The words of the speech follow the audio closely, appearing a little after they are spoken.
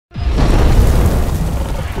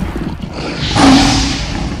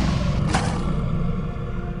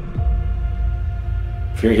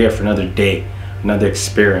If you're here for another day, another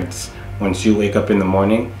experience, once you wake up in the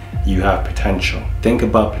morning, you have potential. Think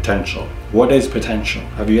about potential. What is potential?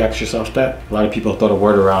 Have you asked yourself that? A lot of people throw the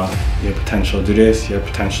word around. You have potential to do this, you have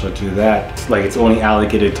potential to do that. It's like it's only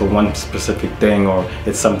allocated to one specific thing, or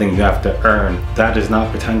it's something you have to earn. That is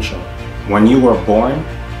not potential. When you were born,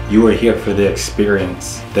 you were here for the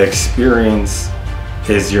experience. The experience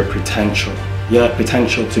is your potential. You have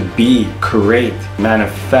potential to be, create,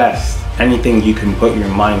 manifest anything you can put your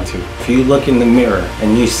mind to. If you look in the mirror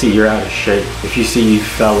and you see you're out of shape, if you see you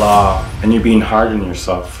fell off and you're being hard on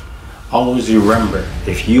yourself, always remember,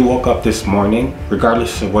 if you woke up this morning,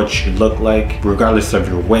 regardless of what you look like, regardless of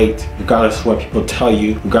your weight, regardless of what people tell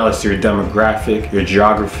you, regardless of your demographic, your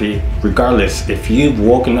geography, regardless, if you've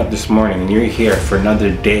woken up this morning and you're here for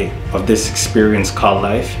another day of this experience called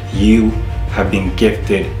life, you have been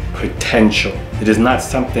gifted potential. It is not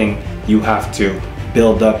something you have to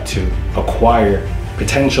build up to, acquire.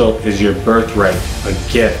 Potential is your birthright, a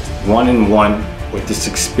gift, one-on-one with this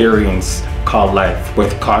experience called life,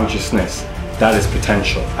 with consciousness. That is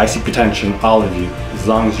potential. I see potential in all of you. As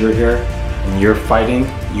long as you're here and you're fighting,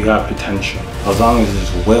 you have potential. As long as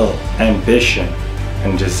there's will, ambition,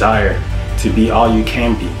 and desire to be all you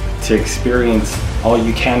can be, to experience all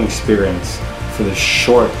you can experience for the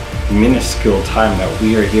short, minuscule time that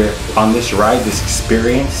we are here on this ride, this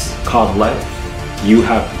experience called life, you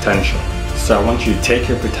have potential. So I want you to take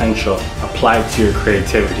your potential, apply it to your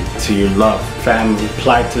creativity, to your love, family,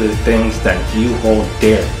 apply it to the things that you hold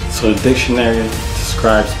dear. So the dictionary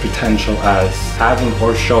describes potential as having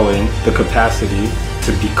or showing the capacity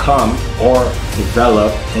to become or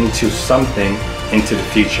develop into something into the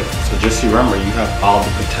future. So just remember, you have all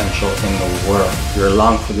the potential in the world. You're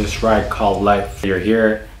along for this ride called life. You're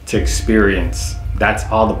here to experience. That's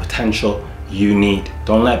all the potential you need.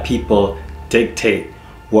 Don't let people dictate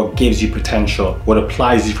what gives you potential, what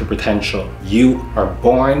applies you for potential. You are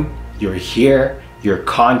born, you're here, you're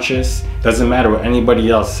conscious. Doesn't matter what anybody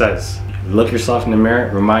else says. Look yourself in the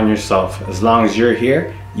mirror, remind yourself, as long as you're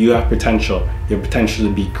here, you have potential. You have potential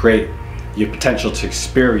to be great. You have potential to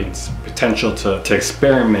experience, potential to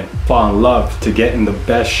experiment, fall in love, to get in the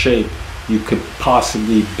best shape you could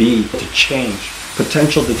possibly be, to change.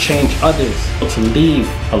 Potential to change others, to leave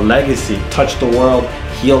a legacy, touch the world,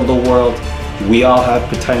 heal the world. We all have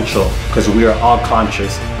potential because we are all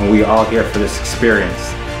conscious and we are all here for this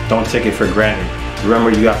experience. Don't take it for granted.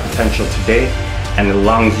 Remember, you have potential today, and as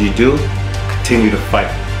long as you do, continue to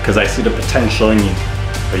fight, because I see the potential in you.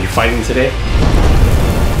 Are you fighting today?